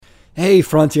Hey,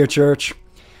 Frontier Church.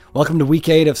 Welcome to week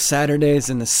 8 of Saturdays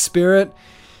in the Spirit.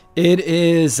 It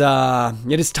is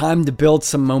time to build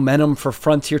some momentum for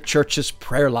Frontier Church's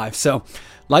prayer life. So,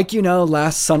 like you know,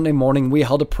 last Sunday morning we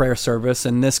held a prayer service,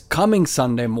 and this coming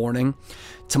Sunday morning,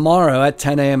 tomorrow at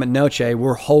 10 a.m. at Noche,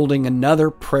 we're holding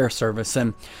another prayer service.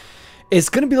 And it's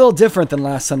going to be a little different than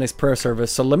last Sunday's prayer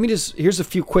service. So here's a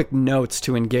few quick notes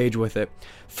to engage with it.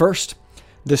 First,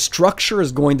 the structure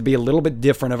is going to be a little bit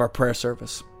different of our prayer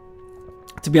service.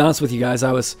 To be honest with you guys,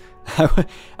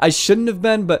 I shouldn't have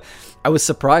been, but I was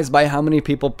surprised by how many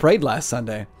people prayed last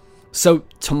Sunday. So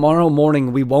tomorrow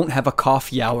morning, we won't have a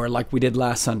coffee hour like we did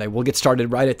last Sunday. We'll get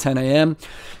started right at 10 a.m.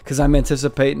 because I'm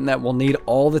anticipating that we'll need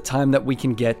all the time that we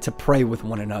can get to pray with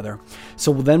one another.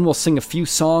 So then we'll sing a few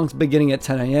songs beginning at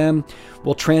 10 a.m.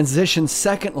 We'll transition,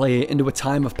 secondly, into a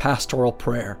time of pastoral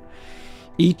prayer.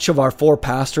 Each of our 4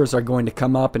 pastors are going to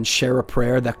come up and share a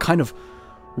prayer that kind of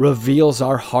reveals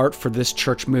our heart for this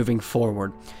church moving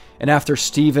forward. And after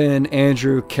Stephen,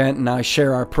 Andrew, Kent, and I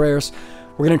share our prayers,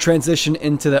 we're going to transition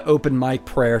into the open mic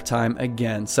prayer time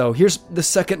again. So here's the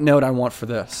second note I want for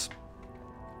this.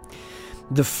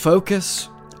 The focus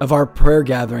of our prayer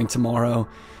gathering tomorrow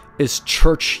is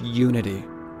church unity.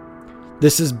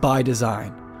 This is by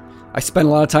design. I spent a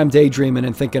lot of time daydreaming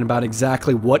and thinking about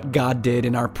exactly what God did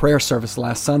in our prayer service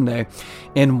last Sunday.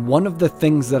 And one of the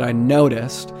things that I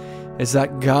noticed is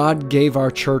that God gave our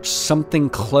church something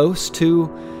close to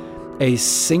a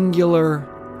singular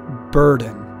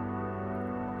burden.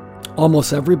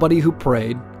 Almost everybody who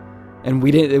prayed, and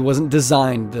it wasn't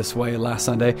designed this way last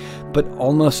Sunday, but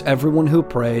almost everyone who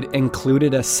prayed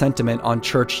included a sentiment on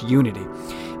church unity.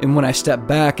 And when I stepped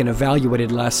back and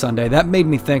evaluated last Sunday, that made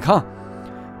me think,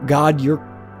 God, you're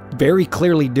very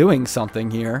clearly doing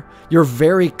something here. You're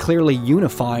very clearly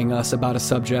unifying us about a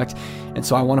subject. And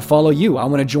so I want to follow you. I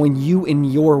want to join you in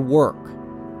your work.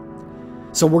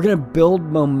 So we're going to build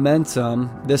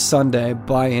momentum this Sunday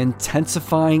by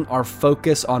intensifying our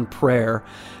focus on prayer,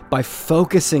 by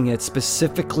focusing it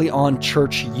specifically on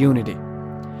church unity.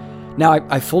 Now,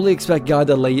 I fully expect God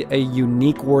to lay a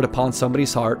unique word upon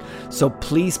somebody's heart, so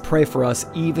please pray for us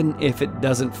even if it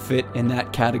doesn't fit in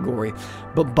that category.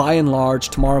 But by and large,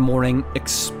 tomorrow morning,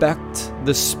 expect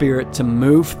the Spirit to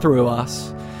move through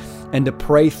us and to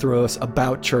pray through us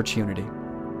about church unity.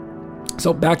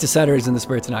 So back to Saturdays in the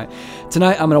Spirit tonight.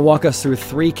 Tonight, I'm going to walk us through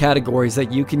 3 categories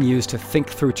that you can use to think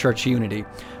through church unity: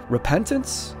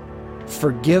 repentance,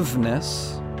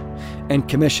 forgiveness, and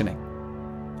commissioning.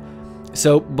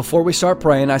 So before we start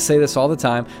praying, I say this all the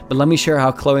time, but let me share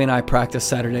how Chloe and I practice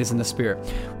Saturdays in the Spirit.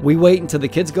 We wait until the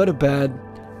kids go to bed,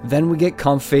 then we get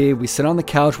comfy, we sit on the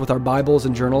couch with our Bibles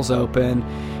and journals open,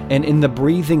 and in the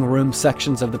breathing room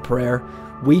sections of the prayer,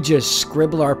 we just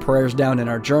scribble our prayers down in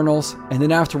our journals, and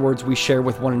then afterwards we share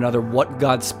with one another what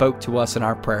God spoke to us in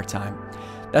our prayer time.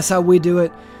 That's how we do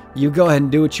it. You go ahead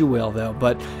and do what you will, though.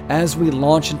 But as we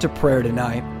launch into prayer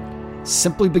tonight,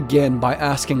 simply begin by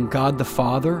asking God the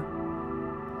Father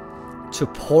to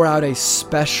pour out a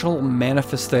special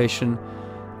manifestation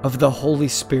of the Holy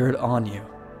Spirit on you.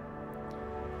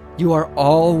 You are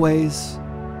always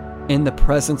in the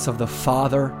presence of the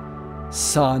Father,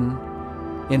 Son,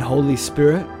 and Holy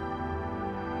Spirit.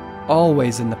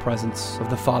 Always in the presence of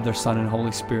the Father, Son, and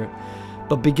Holy Spirit.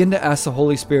 But begin to ask the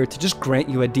Holy Spirit to just grant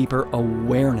you a deeper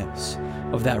awareness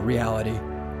of that reality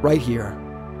right here,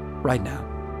 right now.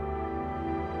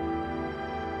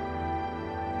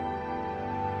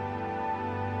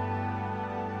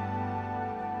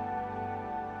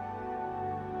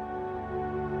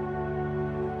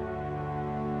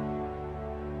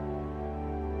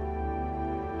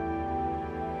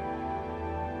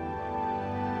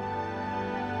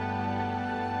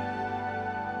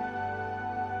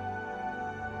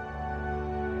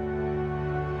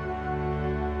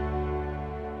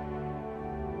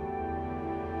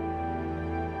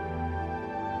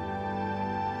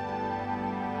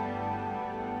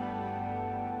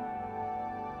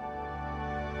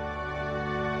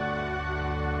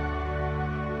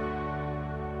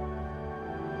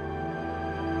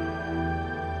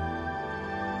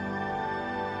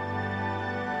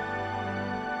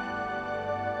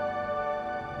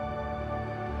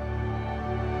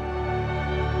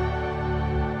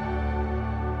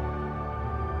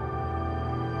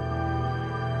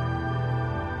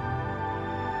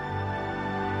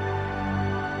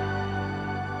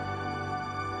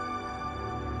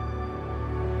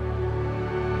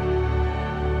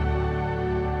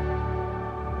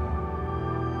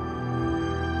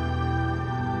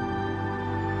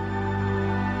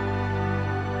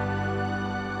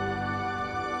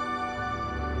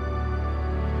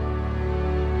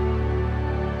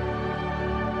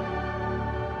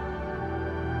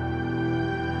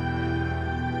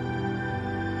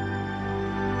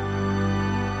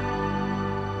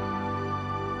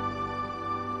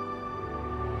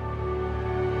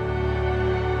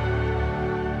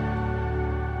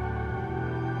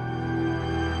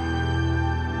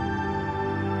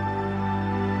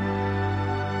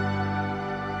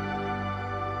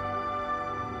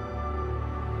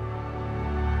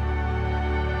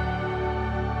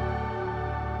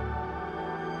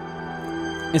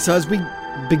 And so as we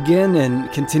begin and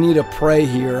continue to pray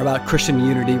here about Christian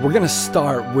unity, we're going to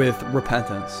start with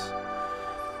repentance.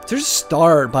 So just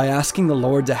start by asking the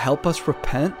Lord to help us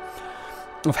repent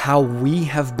of how we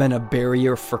have been a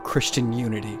barrier for Christian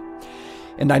unity.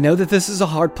 And I know that this is a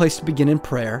hard place to begin in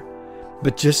prayer,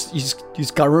 but you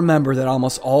just got to remember that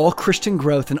almost all Christian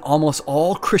growth and almost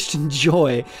all Christian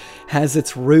joy has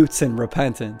its roots in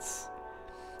repentance.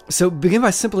 So begin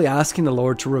by simply asking the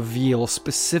Lord to reveal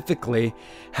specifically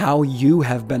how you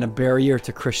have been a barrier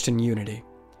to Christian unity.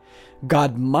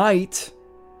 God might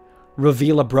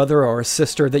reveal a brother or a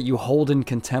sister that you hold in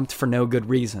contempt for no good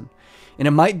reason. And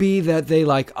it might be that they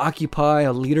occupy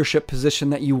a leadership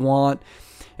position that you want.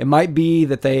 It might be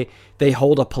that they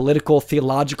hold a political,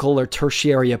 theological, or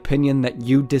tertiary opinion that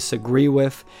you disagree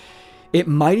with. It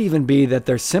might even be that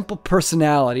their simple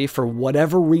personality, for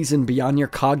whatever reason beyond your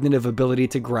cognitive ability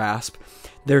to grasp,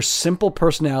 their simple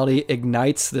personality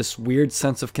ignites this weird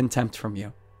sense of contempt from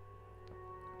you.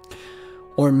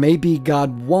 Or maybe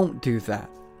God won't do that.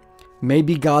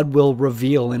 Maybe God will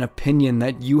reveal an opinion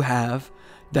that you have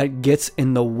that gets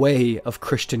in the way of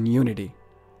Christian unity.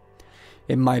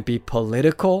 It might be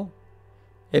political,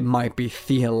 it might be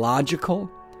theological,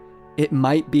 it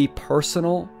might be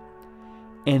personal,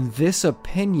 and this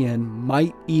opinion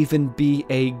might even be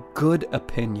a good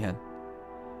opinion.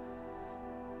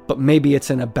 But maybe it's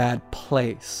in a bad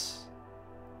place.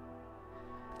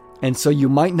 And so you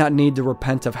might not need to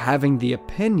repent of having the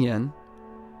opinion.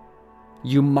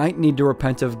 You might need to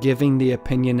repent of giving the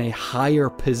opinion a higher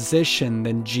position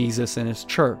than Jesus and his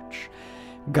church.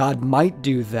 God might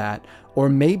do that, or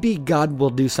maybe God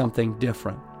will do something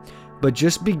different. But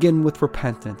just begin with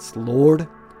repentance. Lord,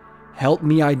 help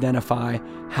me identify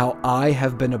how I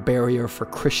have been a barrier for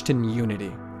Christian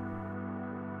unity.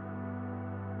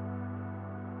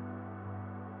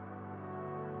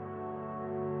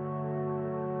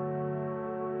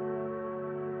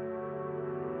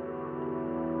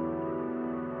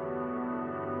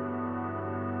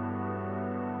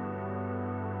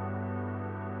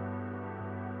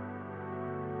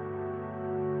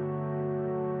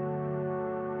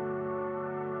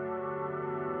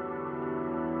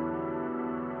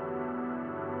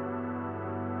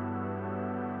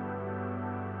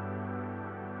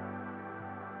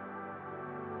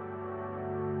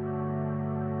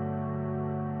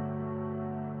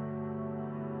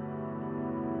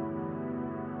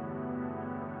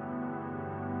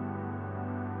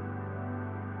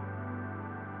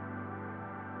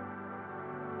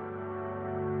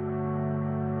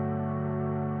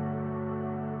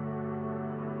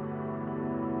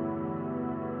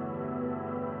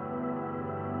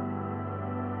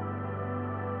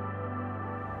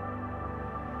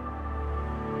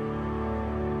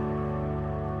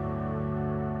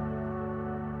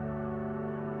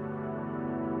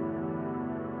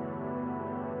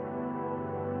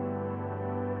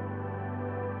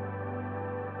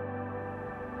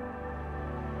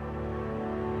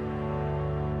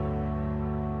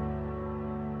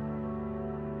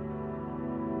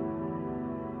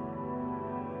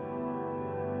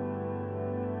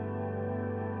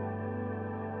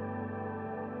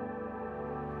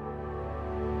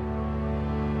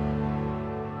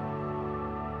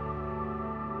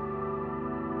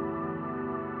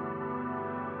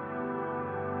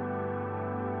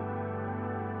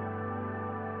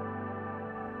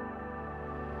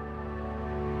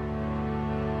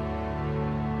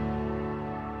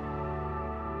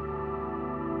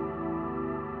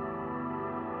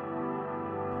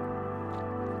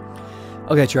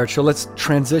 Okay, church, so let's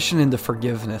transition into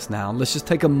forgiveness now. Let's just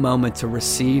take a moment to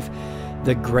receive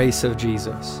the grace of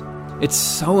Jesus. It's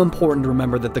so important to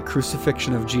remember that the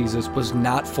crucifixion of Jesus was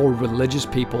not for religious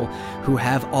people who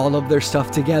have all of their stuff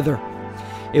together.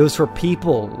 It was for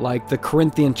people like the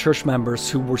Corinthian church members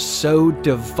who were so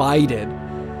divided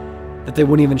that they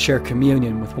wouldn't even share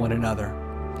communion with one another.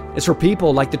 It's for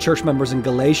people like the church members in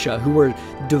Galatia who were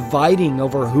dividing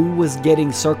over who was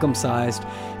getting circumcised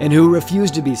and who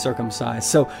refused to be circumcised.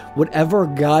 So whatever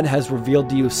God has revealed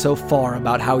to you so far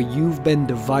about how you've been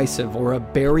divisive or a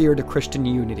barrier to Christian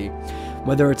unity,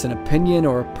 whether it's an opinion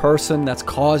or a person that's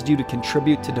caused you to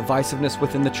contribute to divisiveness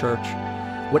within the church,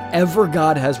 whatever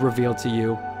God has revealed to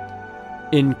you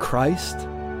in Christ,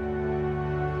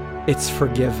 it's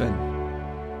forgiven.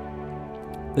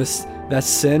 That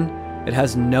sin, it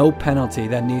has no penalty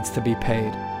that needs to be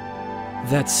paid.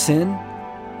 That sin,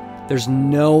 there's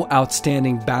no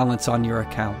outstanding balance on your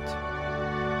account.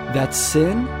 That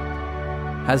sin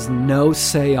has no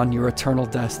say on your eternal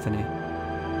destiny.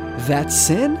 That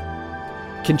sin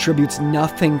contributes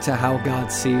nothing to how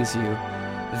God sees you.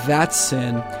 That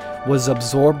sin was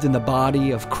absorbed in the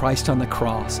body of Christ on the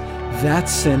cross. That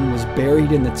sin was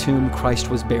buried in the tomb Christ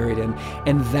was buried in,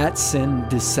 and that sin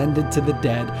descended to the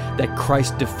dead that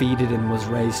Christ defeated and was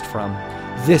raised from.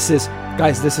 This is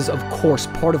of course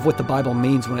part of what the Bible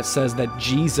means when it says that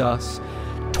Jesus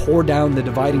tore down the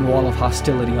dividing wall of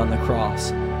hostility on the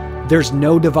cross. There's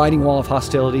no dividing wall of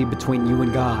hostility between you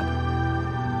and God.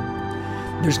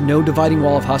 There's no dividing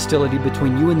wall of hostility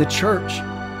between you and the church.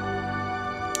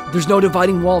 There's no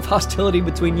dividing wall of hostility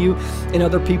between you and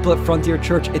other people at Frontier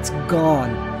Church. It's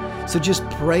gone. So just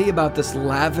pray about this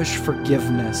lavish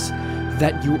forgiveness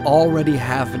that you already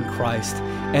have in Christ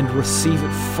and receive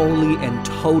it fully and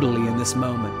totally in this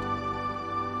moment.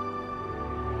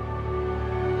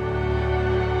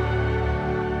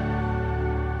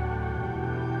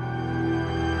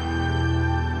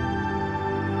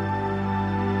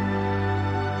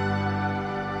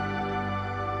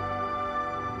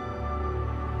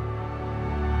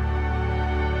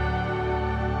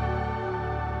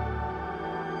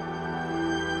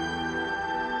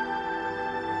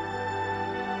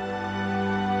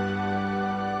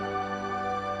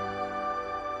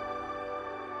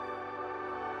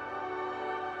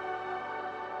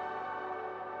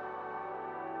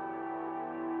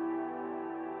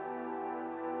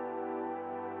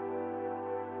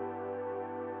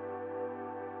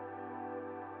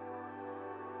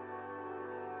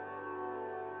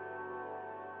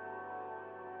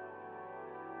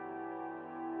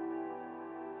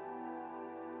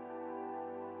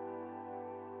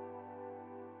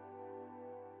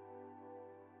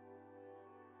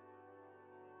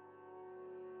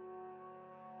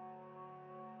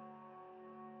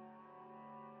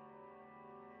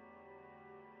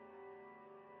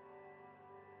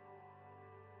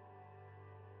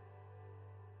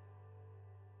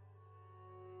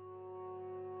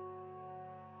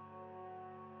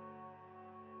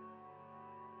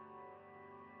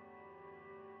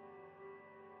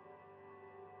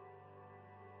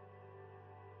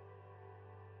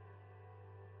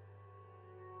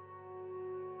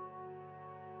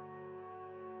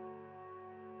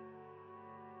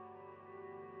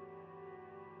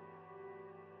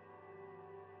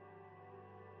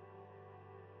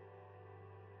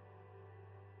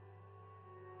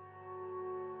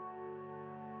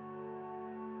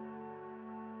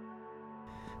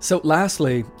 So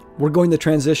lastly, we're going to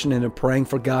transition into praying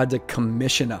for God to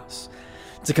commission us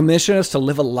to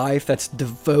live a life that's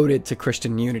devoted to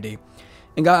Christian unity.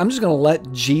 And God, I'm just going to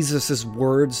let Jesus'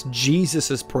 words,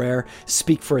 Jesus' prayer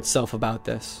speak for itself about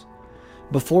this.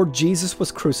 Before Jesus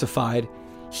was crucified,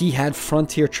 he had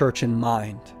Frontier Church in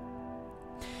mind.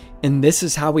 And this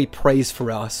is how he prays for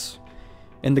us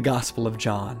in the Gospel of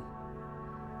John.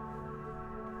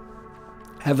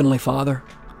 Heavenly Father,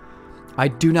 I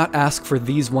do not ask for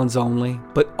these ones only,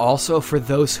 but also for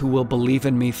those who will believe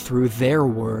in me through their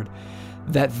word,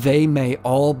 that they may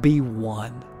all be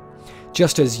one.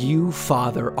 Just as you,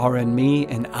 Father, are in me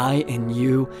and I in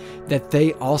you, that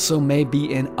they also may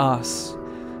be in us,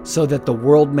 so that the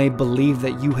world may believe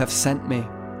that you have sent me.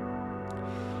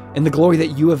 And the glory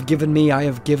that you have given me, I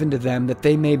have given to them, that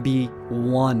they may be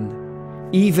one,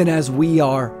 even as we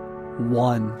are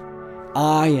one.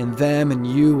 I and them and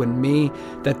you and me,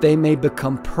 that they may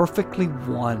become perfectly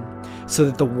one, so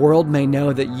that the world may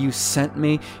know that you sent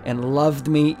me and loved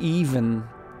me even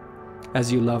as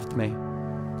you loved me.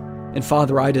 And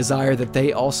Father, I desire that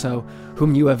they also,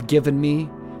 whom you have given me,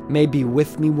 may be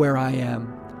with me where I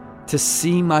am, to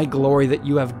see my glory that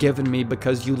you have given me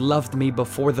because you loved me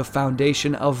before the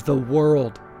foundation of the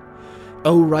world.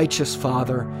 O righteous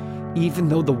Father, even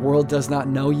though the world does not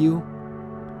know you,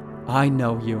 I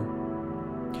know you.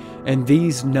 And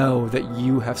these know that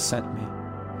you have sent me.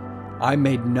 I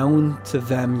made known to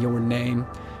them your name,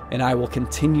 and I will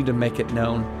continue to make it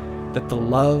known, that the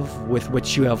love with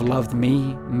which you have loved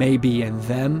me may be in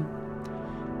them,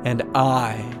 and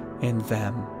I in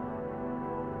them.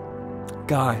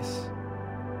 Guys,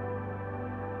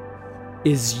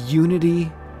 is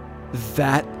unity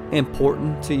that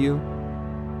important to you?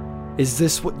 Is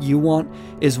this what you want?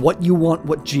 Is what you want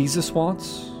what Jesus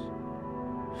wants?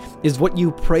 Is what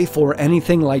you pray for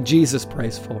anything like Jesus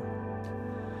prays for?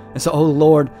 And so, oh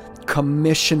Lord,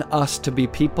 commission us to be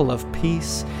people of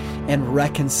peace and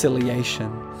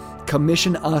reconciliation.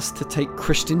 Commission us to take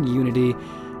Christian unity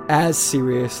as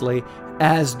seriously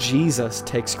as Jesus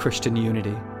takes Christian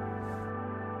unity.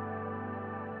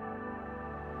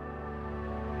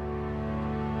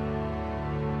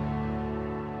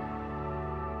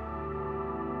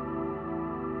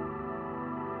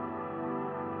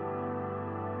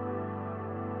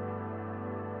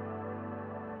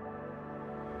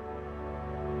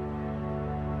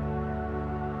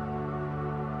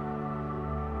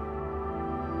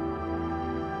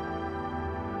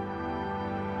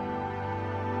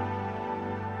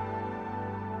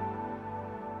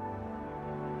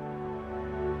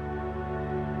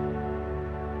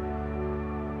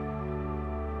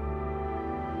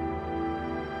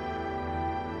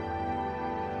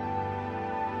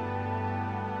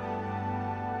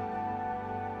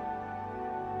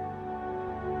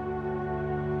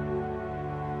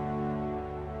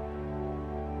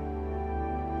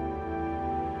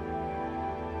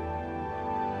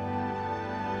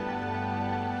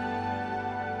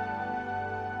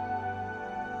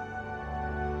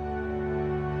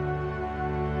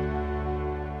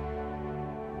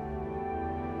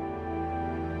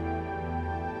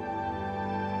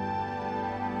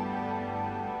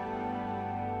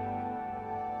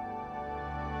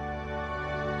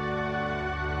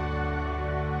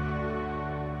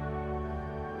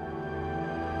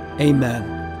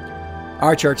 Amen. All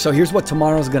right, church, so here's what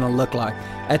tomorrow's going to look like.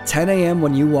 At 10 a.m.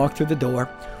 when you walk through the door,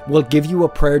 we'll give you a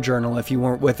prayer journal if you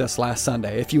weren't with us last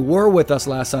Sunday. If you were with us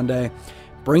last Sunday,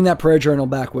 bring that prayer journal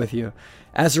back with you.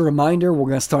 As a reminder, we're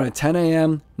going to start at 10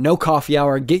 a.m., no coffee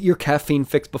hour. Get your caffeine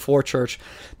fix before church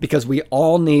because we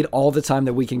all need all the time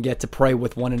that we can get to pray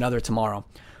with one another tomorrow.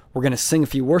 We're going to sing a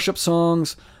few worship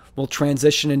songs. We'll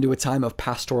transition into a time of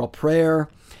pastoral prayer,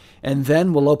 and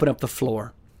then we'll open up the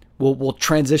floor. We'll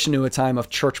transition to a time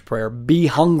of church prayer. Be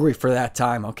hungry for that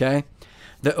time, okay?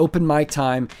 The open mic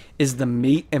time is the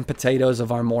meat and potatoes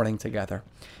of our morning together.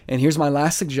 And here's my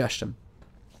last suggestion.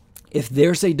 If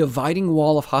there's a dividing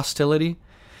wall of hostility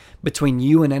between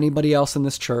you and anybody else in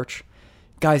this church,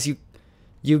 guys,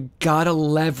 you gotta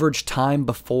leverage time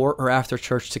before or after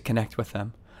church to connect with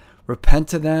them. Repent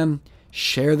to them,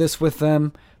 share this with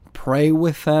them, pray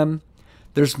with them.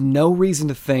 There's no reason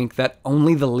to think that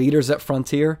only the leaders at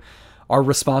Frontier are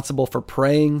responsible for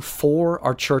praying for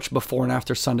our church before and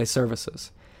after Sunday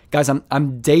services. Guys, I'm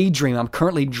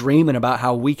currently dreaming about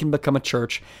how we can become a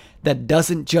church that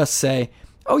doesn't just say,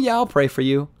 oh yeah, I'll pray for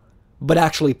you, but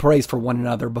actually prays for one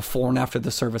another before and after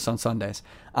the service on Sundays.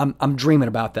 I'm dreaming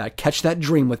about that. Catch that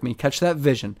dream with me. Catch that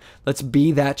vision. Let's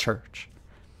be that church.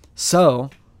 So,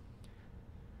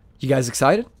 you guys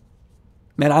excited?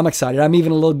 Man, I'm excited. I'm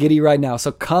even a little giddy right now.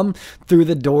 So come through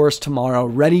the doors tomorrow,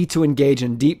 ready to engage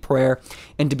in deep prayer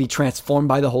and to be transformed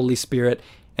by the Holy Spirit.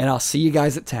 And I'll see you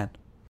guys at 10.